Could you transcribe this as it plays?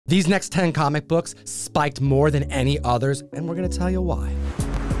These next 10 comic books spiked more than any others, and we're going to tell you why.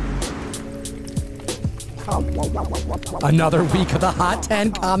 Another week of the Hot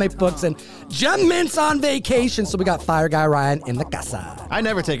 10 comic books, and Gem Mint's on vacation, so we got Fire Guy Ryan in the casa. I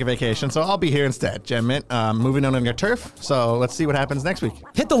never take a vacation, so I'll be here instead. Gem Mint, moving on your turf, so let's see what happens next week.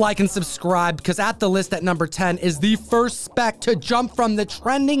 Hit the like and subscribe, because at the list at number 10 is the first spec to jump from the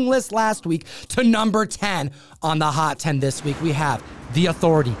trending list last week to number 10 on the Hot 10 this week. We have The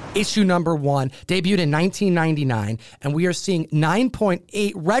Authority, issue number 1, debuted in 1999, and we are seeing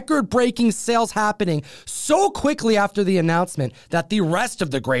 9.8 record-breaking sales happening so quickly after the announcement that the rest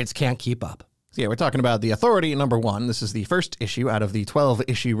of the grades can't keep up. So yeah, we're talking about The Authority number 1. This is the first issue out of the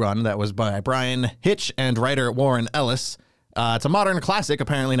 12-issue run that was by Brian Hitch and writer Warren Ellis. It's a modern classic,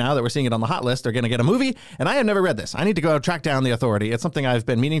 apparently, now that we're seeing it on the hot list. They're going to get a movie, and I have never read this. I need to go track down The Authority. It's something I've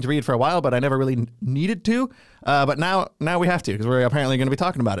been meaning to read for a while, but I never really needed to. But now we have to, because we're apparently going to be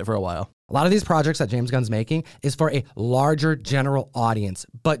talking about it for a while. A lot of these projects that James Gunn's making is for a larger general audience,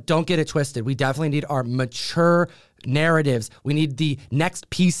 but don't get it twisted. We definitely need our mature narratives. We need the next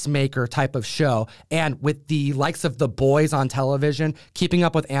Peacemaker type of show. And with the likes of The Boys on television, keeping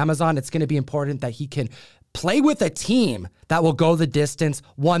up with Amazon, it's going to be important that he can play with a team that will go the distance,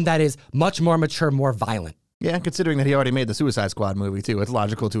 one that is much more mature, more violent. Yeah, considering that he already made the Suicide Squad movie, too, it's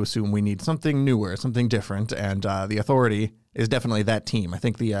logical to assume we need something newer, something different, and The Authority is definitely that team. I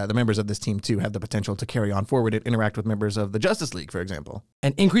think the members of this team, too, have the potential to carry on forward and interact with members of the Justice League, for example.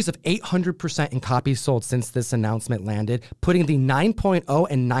 An increase of 800% in copies sold since this announcement landed, putting the 9.0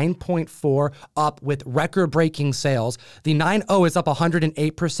 and 9.4 up with record-breaking sales. The 9.0 is up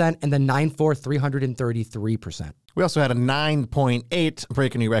 108%, and the 9.4, 333%. We also had a 9.8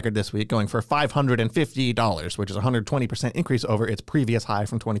 break a new record this week, going for $550, which is a 120% increase over its previous high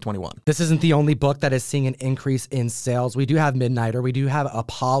from 2021. This isn't the only book that is seeing an increase in sales. We do have Midnighter, we do have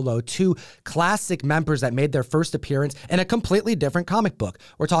Apollo, 2 classic members that made their first appearance in a completely different comic book.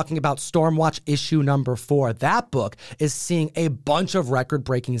 We're talking about Stormwatch issue number 4. That book is seeing a bunch of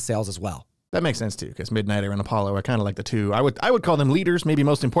record-breaking sales as well. That makes sense, too, because Midnighter and Apollo are kind of like the two. I would call them leaders, maybe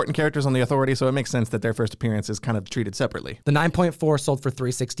most important characters on The Authority, so it makes sense that their first appearance is kind of treated separately. The 9.4 sold for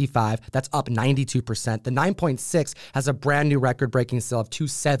 $365. That's up 92%. The 9.6 has a brand new record-breaking sale of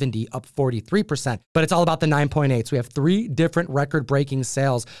 $270, up 43%. But it's all about the 9.8. So we have 3 different record-breaking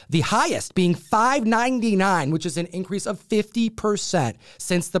sales, the highest being $599, which is an increase of 50%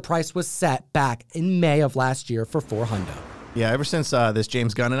 since the price was set back in May of last year for $400. Yeah, ever since this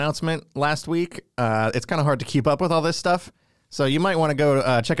James Gunn announcement last week, it's kind of hard to keep up with all this stuff. So you might want to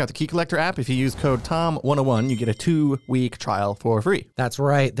go check out the Key Collector app. If you use code TOM101, you get a 2-week trial for free. That's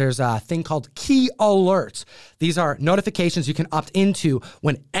right. There's a thing called Key Alerts. These are notifications you can opt into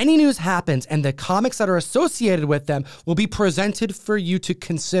when any news happens, and the comics that are associated with them will be presented for you to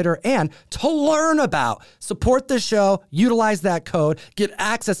consider and to learn about. Support the show, utilize that code, get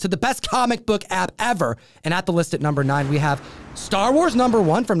access to the best comic book app ever. And at the list at number 9, we have Star Wars number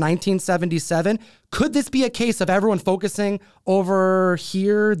 1 from 1977. Could this be a case of everyone focusing over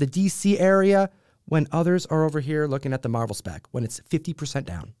here, the DC area, when others are over here looking at the Marvel spec, when it's 50%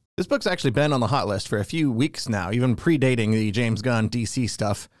 down? This book's actually been on the hot list for a few weeks now, even predating the James Gunn DC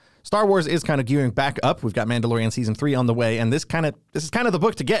stuff. Star Wars is kind of gearing back up. We've got Mandalorian Season 3 on the way, and this is kind of the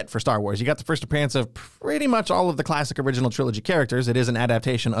book to get for Star Wars. You got the first appearance of pretty much all of the classic original trilogy characters. It is an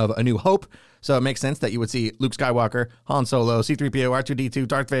adaptation of A New Hope, so it makes sense that you would see Luke Skywalker, Han Solo, C-3PO, R2-D2,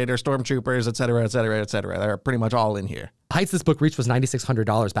 Darth Vader, Stormtroopers, etc., etc., etc. They're pretty much all in here. The heights this book reached was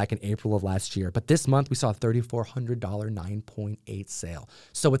 $9,600 back in April of last year, but this month we saw a $3,400 9.8 sale.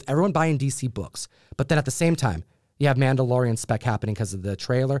 So with everyone buying DC books, but then at the same time, you have Mandalorian spec happening because of the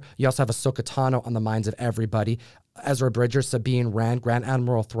trailer. You also have Ahsoka Tano on the minds of everybody. Ezra Bridger, Sabine Wren, Grand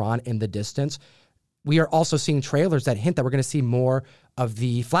Admiral Thrawn in the distance. We are also seeing trailers that hint that we're going to see more of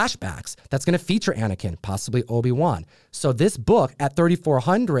the flashbacks that's going to feature Anakin, possibly Obi-Wan. So this book at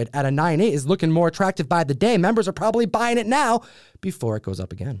 $3,400 at a 9.8 is looking more attractive by the day. Members are probably buying it now before it goes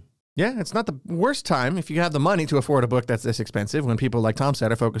up again. Yeah, it's not the worst time if you have the money to afford a book that's this expensive. When people like Tom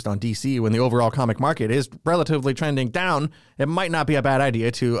said are focused on DC, when the overall comic market is relatively trending down, it might not be a bad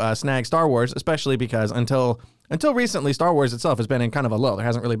idea to snag Star Wars, especially because until recently, Star Wars itself has been in kind of a lull. There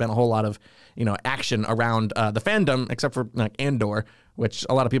hasn't really been a whole lot of, action around the fandom, except for like Andor, which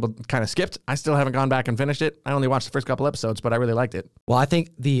a lot of people kind of skipped. I still haven't gone back and finished it. I only watched the first couple episodes, but I really liked it. Well, I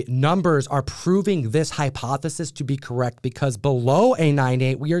think the numbers are proving this hypothesis to be correct, because below a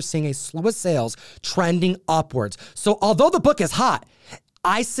 9.8, we are seeing a slow sales trending upwards. So although the book is hot,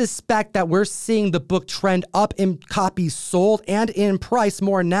 I suspect that we're seeing the book trend up in copies sold and in price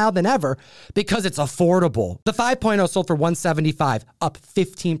more now than ever because it's affordable. The 5.0 sold for $175, up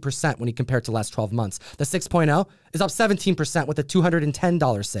 15% when you compare it to the last 12 months. The 6.0 is up 17% with a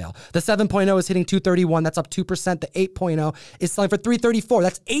 $210 sale. The 7.0 is hitting $231, that's up 2%. The 8.0 is selling for $334,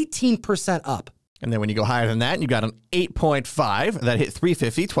 that's 18% up. And then when you go higher than that, you got an 8.5 that hit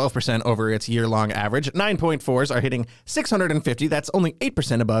 $350, 12% over its year-long average. 9.4s are hitting $650. That's only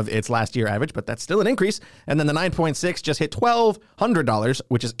 8% above its last year average, but that's still an increase. And then the 9.6 just hit $1,200,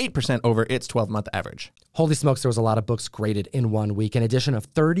 which is 8% over its 12-month average. Holy smokes, there was a lot of books graded in 1 week. An addition of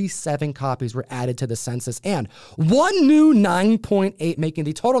 37 copies were added to the census and one new 9.8, making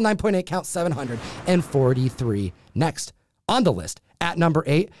the total 9.8 count 743. Next on the list, at number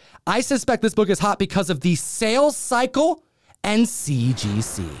 8, I suspect this book is hot because of the sales cycle and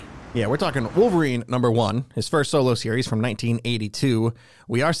CGC. Yeah, we're talking Wolverine #1, his first solo series from 1982.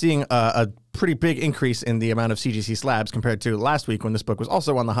 We are seeing a pretty big increase in the amount of CGC slabs compared to last week when this book was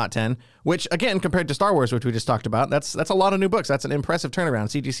also on the Hot 10, which again, compared to Star Wars, which we just talked about, that's a lot of new books. That's an impressive turnaround.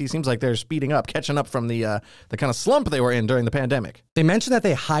 CGC seems like they're speeding up, catching up from the kind of slump they were in during the pandemic. They mentioned that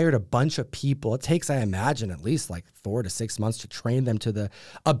they hired a bunch of people. It takes, I imagine, at least like 4 to 6 months to train them to the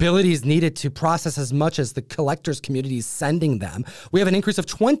abilities needed to process as much as the collectors community is sending them. We have an increase of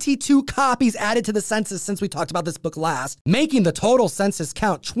 22 copies added to the census since we talked about this book last, making the total census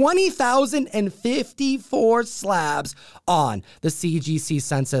count 20,054 slabs on the CGC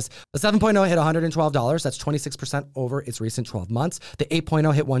census. The 7.0 hit $112. That's 26% over its recent 12 months. The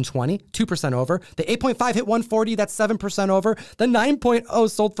 8.0 hit $120, 2% over. The 8.5 hit $140. That's 7% over. The 9.0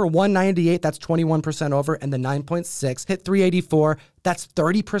 sold for $198. That's 21% over. And the 9.6 hit $384. That's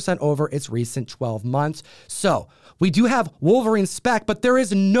 30% over its recent 12 months. So we do have Wolverine spec, but there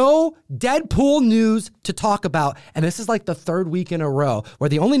is no Deadpool news to talk about. And this is like the 3rd week in a row where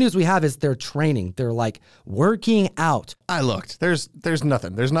the only news we have is their training. They're like working out. I looked. There's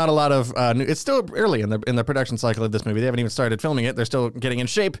nothing. There's not a lot of new. It's still early in the production cycle of this movie. They haven't even started filming it. They're still getting in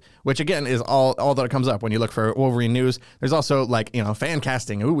shape, which again is all that comes up when you look for Wolverine news. There's also like, fan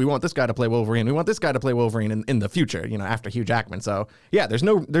casting. Ooh, we want this guy to play Wolverine. We want this guy to play Wolverine in the future, after Hugh Jackman. So yeah, there's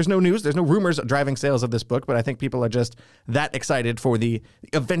no news. There's no rumors driving sales of this book, but I think people are just that excited for the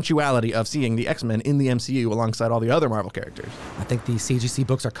eventuality of seeing the X-Men in the MCU alongside all the other Marvel characters. I think the CGC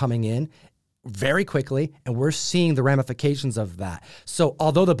books are coming in very quickly, and we're seeing the ramifications of that. So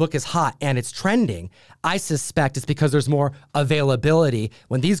although the book is hot and it's trending, I suspect it's because there's more availability.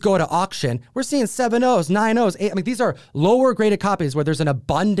 When these go to auction, we're seeing 7.0s, 9.0s, 8. I mean, these are lower graded copies where there's an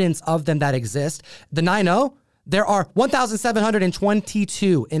abundance of them that exist. The 9.0, there are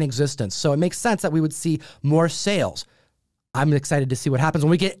 1,722 in existence. So it makes sense that we would see more sales. I'm excited to see what happens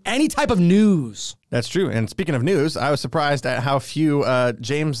when we get any type of news. That's true. And speaking of news, I was surprised at how few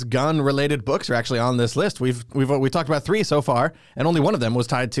James Gunn related books are actually on this list. We talked about 3 so far, and only one of them was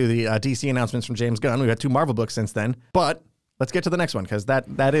tied to the DC announcements from James Gunn. We've had 2 Marvel books since then, but let's get to the next one because that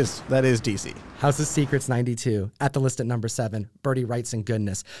is DC. House of Secrets 92 at the list at number 7. Birdie Wrights and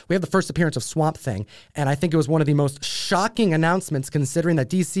Goodness. We have the first appearance of Swamp Thing, and I think it was one of the most shocking announcements considering that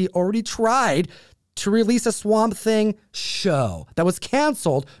DC already tried to release a Swamp Thing show that was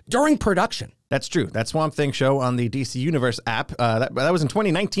canceled during production. That's true. That Swamp Thing show on the DC Universe app, that was in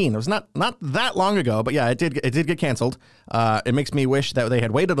 2019. It was not that long ago, but yeah, it did get canceled. It makes me wish that they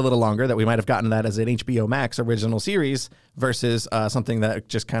had waited a little longer, that we might have gotten that as an HBO Max original series versus something that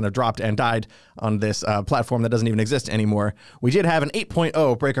just kind of dropped and died on this platform that doesn't even exist anymore. We did have an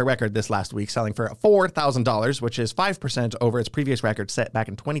 8.0 break our record this last week, selling for $4,000, which is 5% over its previous record set back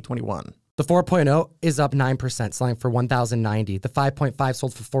in 2021. The 4.0 is up 9%, selling for $1,090. The 5.5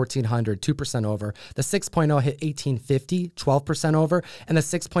 sold for $1,400, 2% over. The 6.0 hit $1,850, 12% over. And the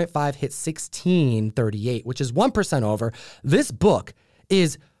 6.5 hit $1,638, which is 1% over. This book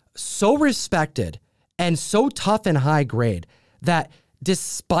is so respected and so tough and high grade that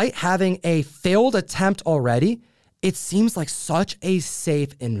despite having a failed attempt already, it seems like such a safe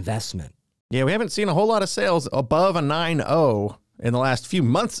investment. Yeah, we haven't seen a whole lot of sales above a 9.0 in the last few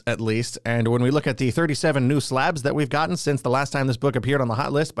months, at least. And when we look at the 37 new slabs that we've gotten since the last time this book appeared on the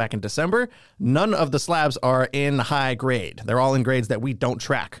hot list back in December, none of the slabs are in high grade. They're all in grades that we don't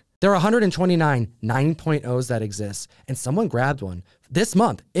track. There are 129 9.0s that exist, and someone grabbed one this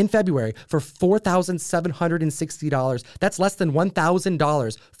month in February for $4,760. That's less than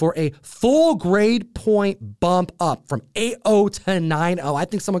 $1,000 for a full grade point bump up from 8.0 to 9.0. I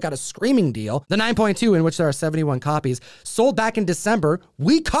think someone got a screaming deal. The 9.2, in which there are 71 copies, sold back in December.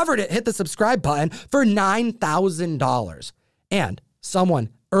 We covered it, hit the subscribe button for $9,000. And someone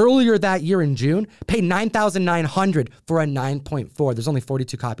earlier that year in June, paid $9,900 for a 9.4. There's only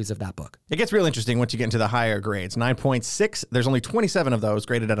 42 copies of that book. It gets real interesting once you get into the higher grades. 9.6, there's only 27 of those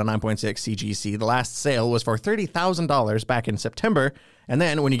graded at a 9.6 CGC. The last sale was for $30,000 back in September. And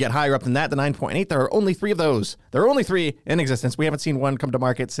then when you get higher up than that, the 9.8, there are only 3 of those. There are only 3 in existence. We haven't seen one come to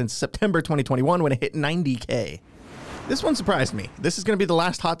market since September 2021 when it hit 90K. This one surprised me. This is going to be the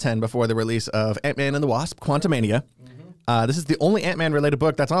last Hot 10 before the release of Ant-Man and the Wasp, Quantumania. This is the only Ant-Man related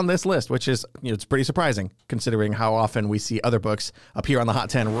book that's on this list, which is, it's pretty surprising considering how often we see other books appear on the Hot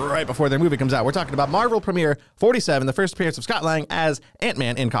 10 right before their movie comes out. We're talking about Marvel Premiere 47, the first appearance of Scott Lang as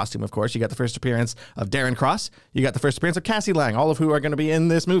Ant-Man in costume, of course. You got the first appearance of Darren Cross. You got the first appearance of Cassie Lang, all of who are going to be in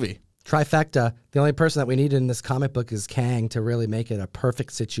this movie. Trifecta. The only person that we need in this comic book is Kang to really make it a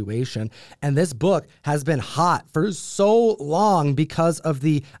perfect situation. And this book has been hot for so long because of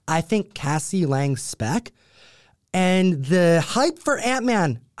the, I think, Cassie Lang spec. And the hype for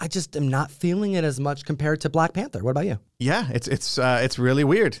Ant-Man, I just am not feeling it as much compared to Black Panther. What about you? Yeah, it's really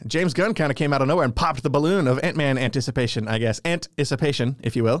weird. James Gunn kind of came out of nowhere and popped the balloon of Ant-Man anticipation, I guess. Anticipation,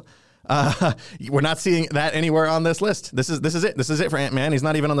 if you will. We're not seeing that anywhere on this list. This is it. This is it for Ant-Man. He's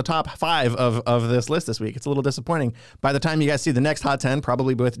not even on the top 5 of this list this week. It's a little disappointing. By the time you guys see the next Hot 10,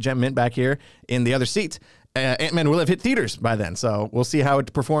 probably with Gem Mint back here in the other seat, Ant-Man will have hit theaters by then, so we'll see how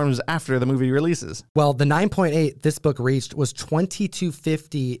it performs after the movie releases. Well, the 9.8 this book reached was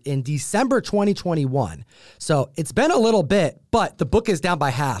 $2,250 in December 2021. So it's been a little bit, but the book is down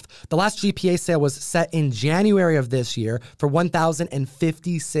by half. The last GPA sale was set in January of this year for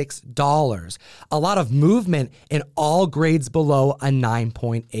 $1,056. A lot of movement in all grades below a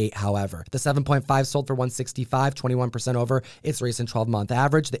 9.8, however. The 7.5 sold for $165, 21% over its recent 12-month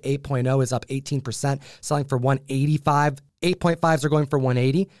average. The 8.0 is up 18%, selling for $185. 8.5s are going for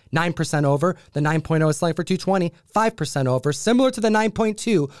 $180, 9% over. The 9.0 is selling for $220, 5% over. Similar to the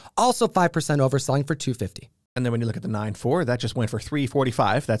 9.2, also 5% over, selling for $250. And then when you look at the 9.4, that just went for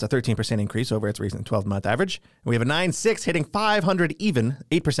 $345. That's a 13% increase over its recent 12-month average. And we have a 9.6 hitting 500 even,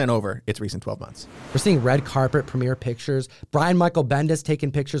 8% over its recent 12 months. We're seeing red carpet premiere pictures. Brian Michael Bendis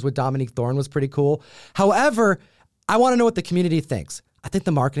taking pictures with Dominique Thorne was pretty cool. However, I want to know what the community thinks. I think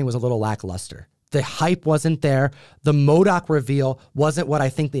the marketing was a little lackluster. The hype wasn't there. The MODOK reveal wasn't what I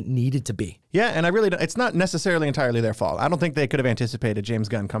think it needed to be. Yeah, and I really don't, it's not necessarily entirely their fault. I don't think they could have anticipated James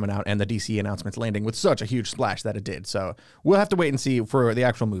Gunn coming out and the DC announcements landing with such a huge splash that it did. So we'll have to wait and see for the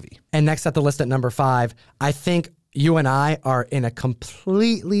actual movie. And next at the list at number 5, I think you and I are in a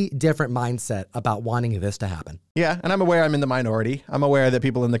completely different mindset about wanting this to happen. Yeah, and I'm aware I'm in the minority. I'm aware that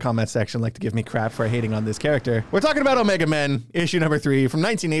people in the comment section like to give me crap for hating on this character. We're talking about Omega Men, issue number 3 from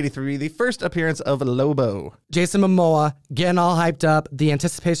 1983, the first appearance of Lobo. Jason Momoa getting all hyped up. The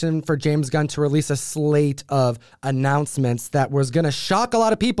anticipation for James Gunn to release a slate of announcements that was going to shock a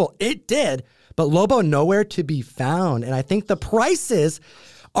lot of people. It did, but Lobo nowhere to be found. And I think the prices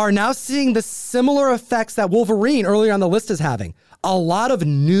are now seeing the similar effects that Wolverine earlier on the list is having. A lot of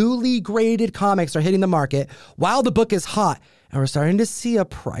newly graded comics are hitting the market while the book is hot, and we're starting to see a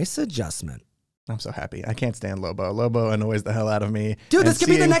price adjustment. I'm so happy. I can't stand Lobo. Lobo annoys the hell out of me. Dude, this could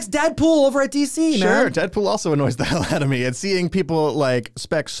be the next Deadpool over at DC, man. Sure, Deadpool also annoys the hell out of me. And seeing people like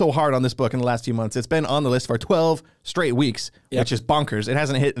spec so hard on this book in the last few months, it's been on the list for 12 straight weeks, which is bonkers. It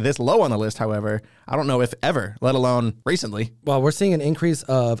hasn't hit this low on the list, however. I don't know if ever, let alone recently. Well, we're seeing an increase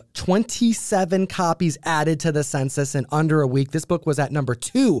of 27 copies added to the census in under a week. This book was at number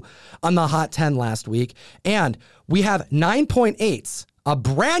 2 on the Hot 10 last week. And we have 9.8s. A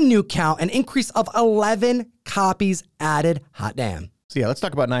brand new count, an increase of 11 copies added. Hot damn. So yeah, let's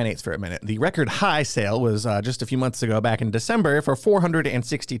talk about 9.8s for a minute. The record high sale was just a few months ago back in December for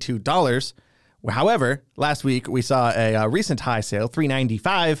 $462. However, last week we saw a recent high sale,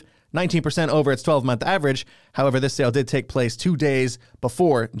 $395, 19% over its 12-month average. However, this sale did take place 2 days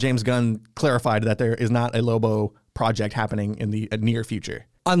before James Gunn clarified that there is not a Lobo project happening in the near future.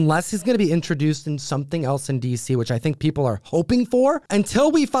 Unless he's going to be introduced in something else in DC, which I think people are hoping for,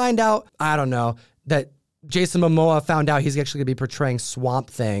 until we find out, I don't know, that Jason Momoa found out he's actually going to be portraying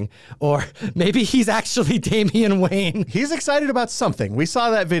Swamp Thing, or maybe he's actually Damian Wayne. He's excited about something. We saw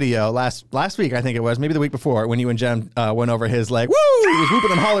that video last week, I think it was, maybe the week before, when you and Jem went over his like, woo! He was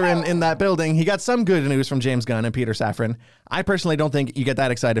whooping and hollering in that building. He got some good news from James Gunn and Peter Safran. I personally don't think you get that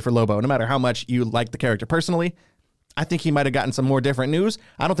excited for Lobo, no matter how much you like the character personally. I think he might have gotten some more different news.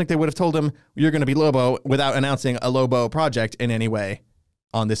 I don't think they would have told him you're going to be Lobo without announcing a Lobo project in any way.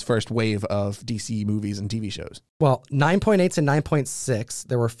 on this first wave of DC movies and TV shows. Well, 9.8s and 9.6,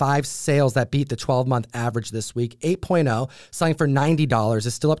 there were 5 sales that beat the 12-month average this week. 8.0, selling for $90,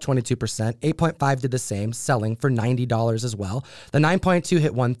 is still up 22%. 8.5 did the same, selling for $90 as well. The 9.2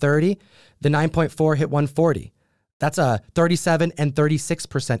 hit 130. The 9.4 hit 140. That's a 37 and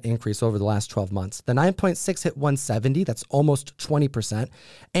 36% increase over the last 12 months. The 9.6 hit 170. That's almost 20%.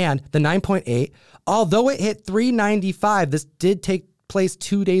 And the 9.8, although it hit 395, this did take place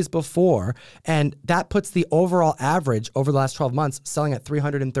 2 days before, and that puts the overall average over the last 12 months selling at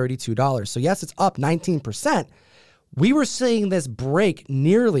 $332. So yes, it's up 19%. We were seeing this break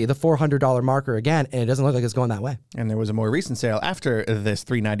nearly the $400 marker again, and it doesn't look like it's going that way. And there was a more recent sale after this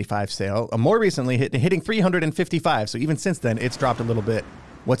 $395 sale, more recently hitting $355. So even since then, it's dropped a little bit.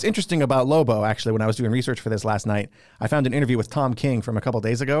 What's interesting about Lobo, actually, when I was doing research for this last night, I found an interview with Tom King from a couple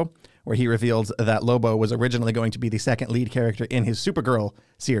days ago where he revealed that Lobo was originally going to be the second lead character in his Supergirl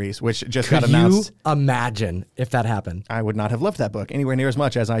series, which just got announced. Could you imagine if that happened? I would not have loved that book anywhere near as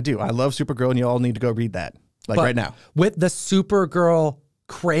much as I do. I love Supergirl, and you all need to go read that, but right now. With the Supergirl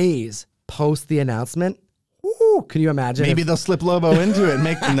craze post the announcement, ooh, can you imagine? Maybe they'll slip Lobo into it.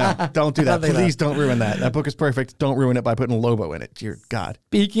 No, don't do that. Please don't ruin that. That book is perfect. Don't ruin it by putting Lobo in it. Dear God.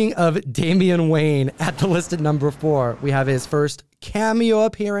 Speaking of Damian Wayne, at the list at number 4, we have his first cameo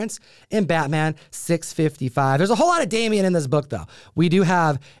appearance in Batman 655. There's a whole lot of Damian in this book, though. We do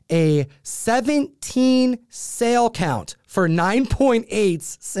have a 17 sale count for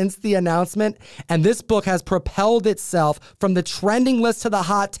 9.8s since the announcement, and this book has propelled itself from the trending list to the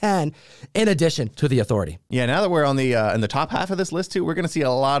Hot 10, in addition to The Authority. Yeah, now that we're on the in the top half of this list, too, we're going to see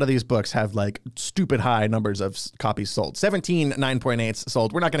a lot of these books have, like, stupid high numbers of copies sold. 17 9.8s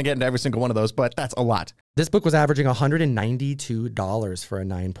sold. We're not going to get into every single one of those, but that's a lot. This book was averaging $192 for a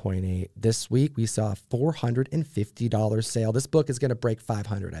 9.8. This week, we saw a $450 sale. This book is going to break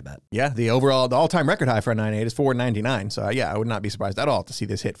 500, I bet. Yeah, the all-time record high for a 9.8 is $499. So, yeah, I would not be surprised at all to see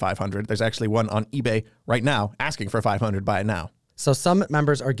this hit 500. There's actually one on eBay right now asking for 500. Buy it now. So some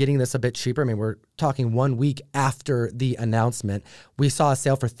members are getting this a bit cheaper. I mean, we're talking 1 week after the announcement. We saw a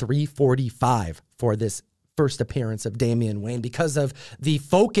sale for $345 for this first appearance of Damian Wayne because of the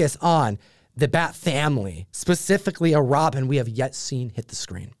focus on the Bat family, specifically a Robin we have yet seen hit the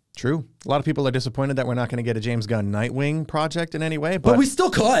screen. True. A lot of people are disappointed that we're not going to get a James Gunn Nightwing project in any way, but we still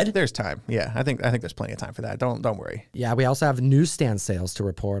could. There's time. Yeah, I think there's plenty of time for that. Don't worry. Yeah, we also have newsstand sales to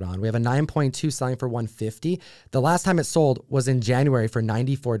report on. We have a 9.2 selling for $150. The last time it sold was in January for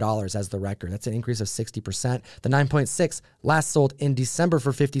 $94 as the record. That's an increase of 60%. The 9.6 last sold in December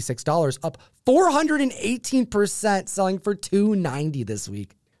for $56, up 418%, selling for $290 this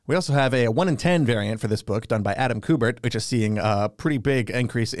week. We also have a 1 in 10 variant for this book done by Adam Kubert, which is seeing a pretty big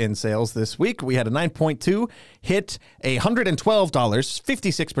increase in sales this week. We had a 9.2 hit $112,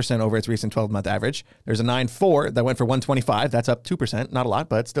 56% over its recent 12-month average. There's a 9.4 that went for $125. That's up 2%. Not a lot,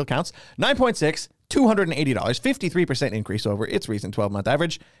 but still counts. 9.6, $280, 53% increase over its recent 12-month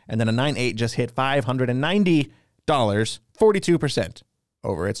average. And then a 9.8 just hit $590, 42%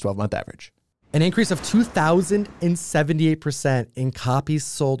 over its 12-month average. An increase of 2,078% in copies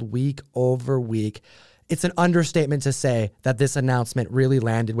sold week over week. It's an understatement to say that this announcement really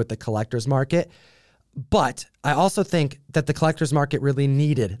landed with the collector's market. But I also think that the collector's market really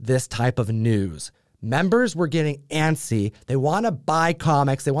needed this type of news. Members were getting antsy. They want to buy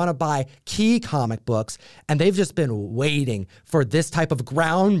comics. They want to buy key comic books. And they've just been waiting for this type of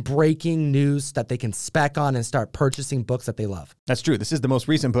groundbreaking news that they can spec on and start purchasing books that they love. That's true. This is the most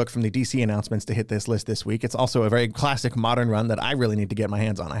recent book from the DC announcements to hit this list this week. It's also a very classic modern run that I really need to get my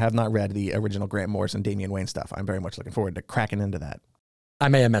hands on. I have not read the original Grant Morrison, Damian Wayne stuff. I'm very much looking forward to cracking into that. I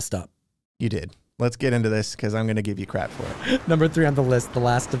may have messed up. You did. Let's get into this because I'm going to give you crap for it. Number 3 on the list, The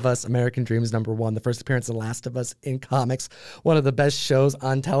Last of Us, American Dreams, number 1. The first appearance of The Last of Us in comics. One of the best shows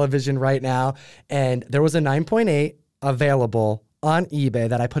on television right now. And there was a 9.8 available on eBay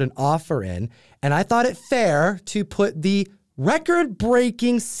that I put an offer in. And I thought it fair to put the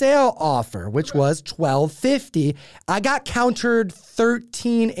record-breaking sale offer, which was $12.50. I got countered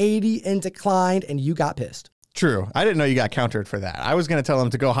 $13.80 and declined, and you got pissed. True. I didn't know you got countered for that. I was going to tell them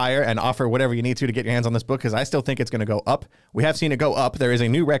to go higher and offer whatever you need to get your hands on this book because I still think it's going to go up. We have seen it go up. There is a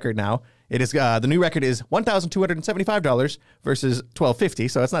new record now. It is the new record is $1,275 versus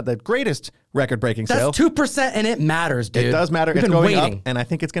 $1,250. So it's not the greatest record-breaking sale. That's 2%, and it matters, dude. It does matter. We've it's been going waiting. up, and I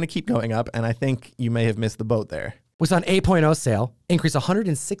think it's going to keep going up. And I think you may have missed the boat there. We saw an 8.0 sale, increase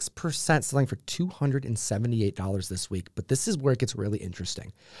 106%, selling for $278 this week. But this is where it gets really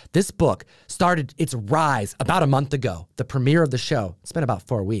interesting. This book started its rise about a month ago. The premiere of the show, it's been about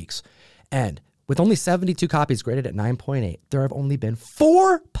 4 weeks. And With only 72 copies graded at 9.8, there have only been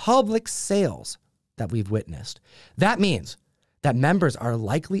 4 public sales that we've witnessed. That means that members are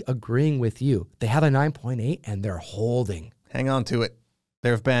likely agreeing with you. They have a 9.8 and they're holding. Hang on to it.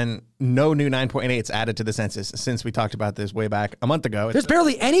 There have been no new 9.8s added to the census since we talked about this way back a month ago. There's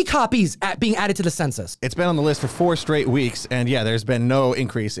barely any copies being added to the census. It's been on the list for 4 straight weeks, and yeah, there's been no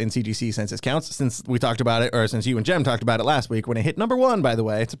increase in CGC census counts since we talked about it, or since you and Jem talked about it last week when it hit number 1, by the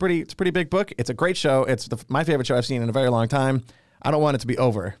way. It's a pretty big book. It's a great show. It's my favorite show I've seen in a very long time. I don't want it to be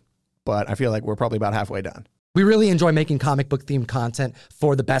over, but I feel like we're probably about halfway done. We really enjoy making comic book themed content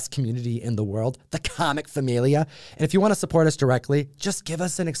for the best community in the world, the comic familia. And if you want to support us directly, just give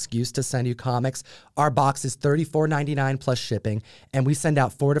us an excuse to send you comics. Our box is $34.99 plus shipping, and we send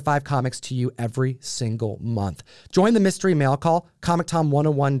out 4 to 5 comics to you every single month. Join the mystery mail call,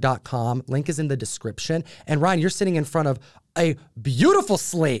 comictom101.com. Link is in the description. And Ryan, you're sitting in front of a beautiful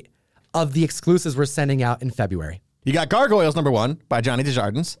slate of the exclusives we're sending out in February. You got Gargoyles #1 by Johnny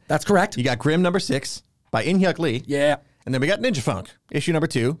Desjardins. That's correct. You got Grimm #6 by In-Hyuk Lee. Yeah. And then we got Ninja Funk, issue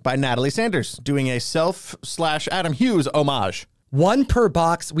 #2 by Natalie Sanders, doing a Self/Adam Hughes homage. 1 per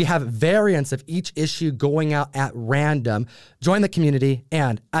box. We have variants of each issue going out at random. Join the community.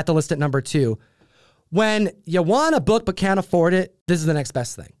 And at the list at number 2, when you want a book but can't afford it, this is the next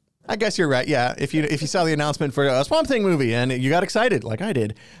best thing. I guess you're right. Yeah, if you saw the announcement for a Swamp Thing movie and you got excited like I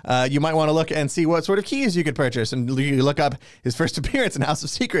did, you might want to look and see what sort of keys you could purchase. And you look up his first appearance in House of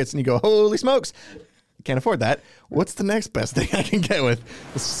Secrets and you go, holy smokes, can't afford that. What's the next best thing I can get with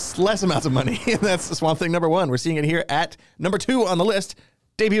less amounts of money? And that's Swamp Thing #1. We're seeing it here at number 2 on the list.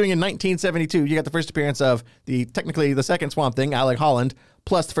 Debuting in 1972, you got the first appearance of technically the second Swamp Thing, Alec Holland,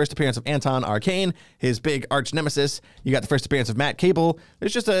 plus the first appearance of Anton Arcane, his big arch nemesis. You got the first appearance of Matt Cable.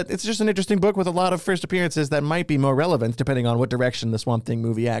 It's just an interesting book with a lot of first appearances that might be more relevant depending on what direction the Swamp Thing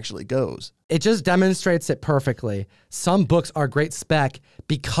movie actually goes. It just demonstrates it perfectly. Some books are great spec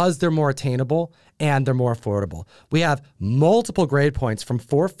because they're more attainable and they're more affordable. We have multiple grade points from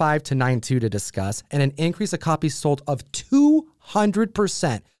 4.5 to 9.2 to discuss, and an increase of copies sold of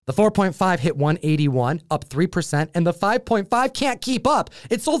 200%. The 4.5 hit 181, up 3%, and the 5.5 can't keep up.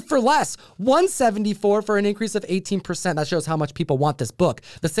 It sold for less, 174 for an increase of 18%. That shows how much people want this book.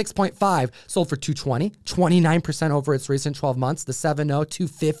 The 6.5 sold for 220, 29% over its recent 12 months. The 7.0,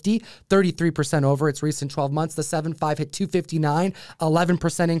 250, 33% over its recent 12 months. The 7.5 hit 259,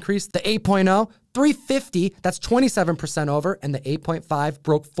 11% increase. The 8.0, 350, that's 27% over, and the 8.5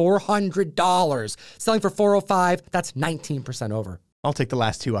 broke $400. Selling for $405, that's 19% over. I'll take the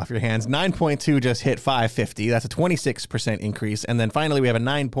last 2 off your hands. 9.2 just hit 550. That's a 26% increase. And then finally, we have a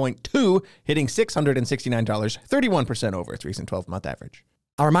 9.2 hitting $669, 31% over its recent 12-month average.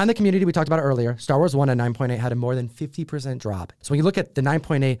 I'll remind the community, we talked about it earlier, Star Wars 1 at 9.8 had a more than 50% drop. So when you look at the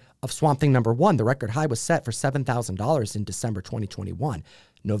 9.8 of Swamp Thing #1, the record high was set for $7,000 in December 2021.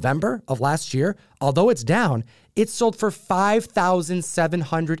 November of last year, although it's down, it sold for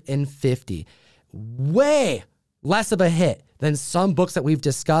 $5,750. Way less of a hit than some books that we've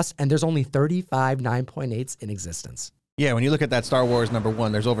discussed, and there's only 35 9.8s in existence. Yeah, when you look at that Star Wars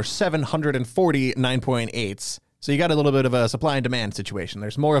 #1, there's over 740 9.8s. So you got a little bit of a supply and demand situation.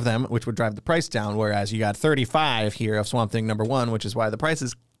 There's more of them, which would drive the price down, whereas you got 35 here of Swamp Thing #1, which is why the price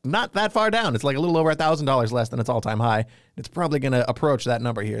is not that far down. It's like a little over $1,000 less than its all-time high. It's probably going to approach that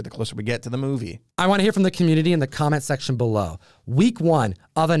number here the closer we get to the movie. I want to hear from the community in the comment section below. Week 1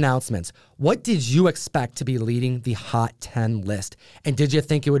 of announcements. What did you expect to be leading the Hot 10 list? And did you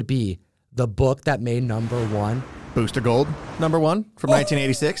think it would be the book that made #1? Booster Gold, #1 from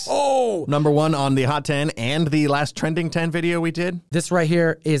 1986. #1 on the Hot 10 and the last Trending 10 video we did. This right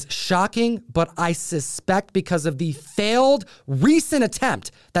here is shocking, but I suspect because of the failed recent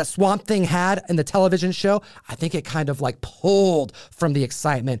attempt that Swamp Thing had in the television show, I think it kind of like pulled from the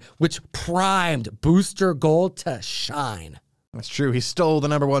excitement, which primed Booster Gold to shine. That's true. He stole the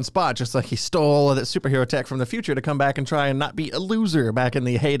 #1 spot, just like he stole the superhero tech from the future to come back and try and not be a loser back in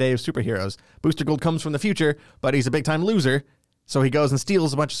the heyday of superheroes. Booster Gold comes from the future, but he's a big-time loser. So he goes and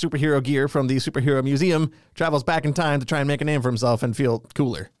steals a bunch of superhero gear from the superhero museum, travels back in time to try and make a name for himself and feel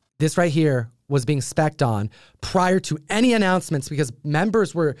cooler. This right here was being spec'd on prior to any announcements because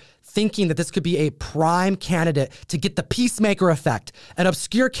members were thinking that this could be a prime candidate to get the Peacemaker effect, an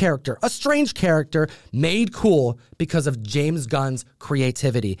obscure character, a strange character made cool because of James Gunn's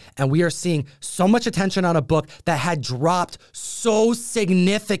creativity. And we are seeing so much attention on a book that had dropped so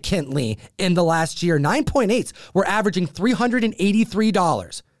significantly in the last year. 9.8s were averaging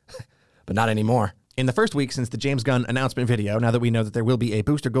 $383, but not anymore. In the first week since the James Gunn announcement video, now that we know that there will be a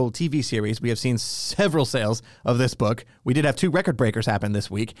Booster Gold TV series, we have seen several sales of this book. We did have 2 record breakers happen this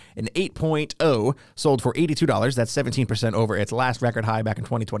week. An 8.0 sold for $82. That's 17% over its last record high back in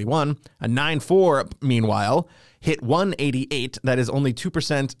 2021. A 9.4, meanwhile, hit $188. That is only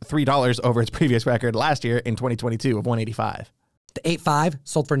 2%, $3 over its previous record last year in 2022 of $185. The 8.5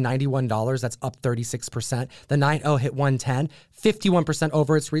 sold for $91. That's up 36%. The 9.0 hit $110, 51%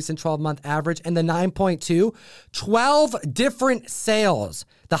 over its recent 12-month average. And the 9.2, 12 different sales.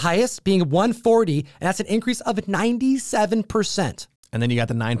 The highest being $140, and that's an increase of 97%. And then you got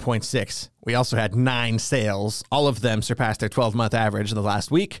the 9.6. We also had 9 sales. All of them surpassed their 12-month average the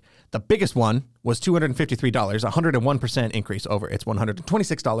last week. The biggest one was $253, 101% increase over its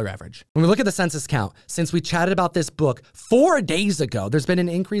 $126 average. When we look at the census count, since we chatted about this book 4 days ago, there's been an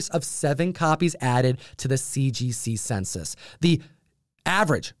increase of 7 copies added to the CGC census. The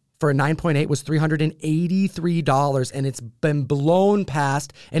average for a 9.8 was $383, and it's been blown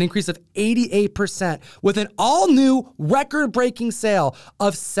past an increase of 88% with an all-new record-breaking sale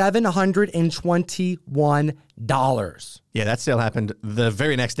of $721. Yeah, that sale happened the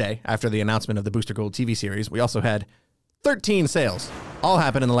very next day after the announcement of the Booster Gold TV series. We also had 13 sales. All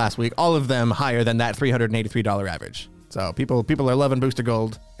happened in the last week, all of them higher than that $383 average. So people are loving Booster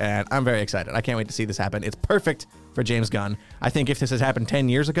Gold, and I'm very excited. I can't wait to see this happen. It's perfect for James Gunn. I think if this has happened 10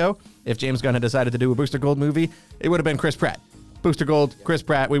 years ago, if James Gunn had decided to do a Booster Gold movie, it would have been Chris Pratt. Booster Gold, Chris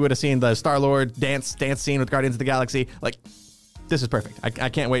Pratt, we would have seen the Star-Lord dance scene with Guardians of the Galaxy. Like, this is perfect. I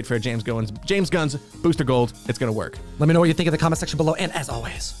can't wait for James Gunn's Booster Gold. It's going to work. Let me know what you think in the comment section below, and as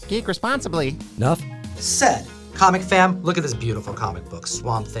always, geek responsibly. Enough said. Comic fam, look at this beautiful comic book,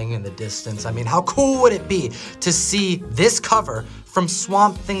 Swamp Thing in the distance. I mean, how cool would it be to see this cover from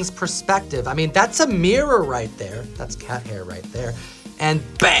Swamp Thing's perspective? I mean, that's a mirror right there. That's cat hair right there. And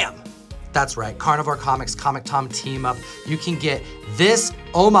bam! That's right, Carnivore Comics, Comic Tom team up. You can get this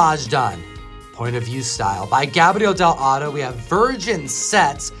homage done, point of view style, by Gabriel Del Otto. We have Virgin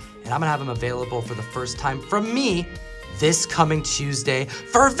sets, and I'm gonna have them available for the first time from me this coming Tuesday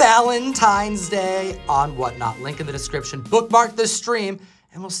for Valentine's Day on Whatnot. Link in the description. Bookmark the stream,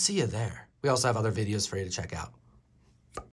 and we'll see you there. We also have other videos for you to check out.